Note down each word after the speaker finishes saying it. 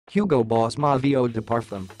Hugo Boss Ma Vie Eau de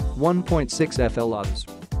Parfum, 1.6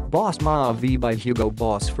 fl. Boss Ma Vie by Hugo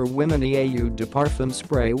Boss for Women Eau de Parfum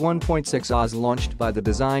Spray 1.6 Oz launched by the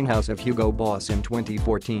design house of Hugo Boss in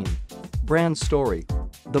 2014. Brand story.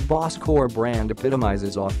 The Boss core brand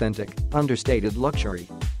epitomizes authentic, understated luxury.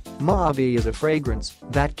 Ma Vie is a fragrance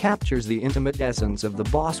that captures the intimate essence of the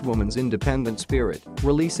boss woman's independent spirit,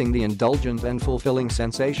 releasing the indulgent and fulfilling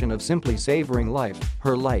sensation of simply savoring life,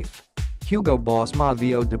 her life. Hugo Boss Ma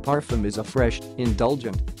Vie Eau de Parfum is a fresh,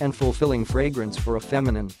 indulgent, and fulfilling fragrance for a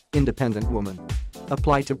feminine, independent woman.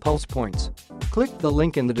 Apply to pulse points. Click the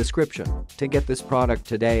link in the description to get this product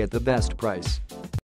today at the best price.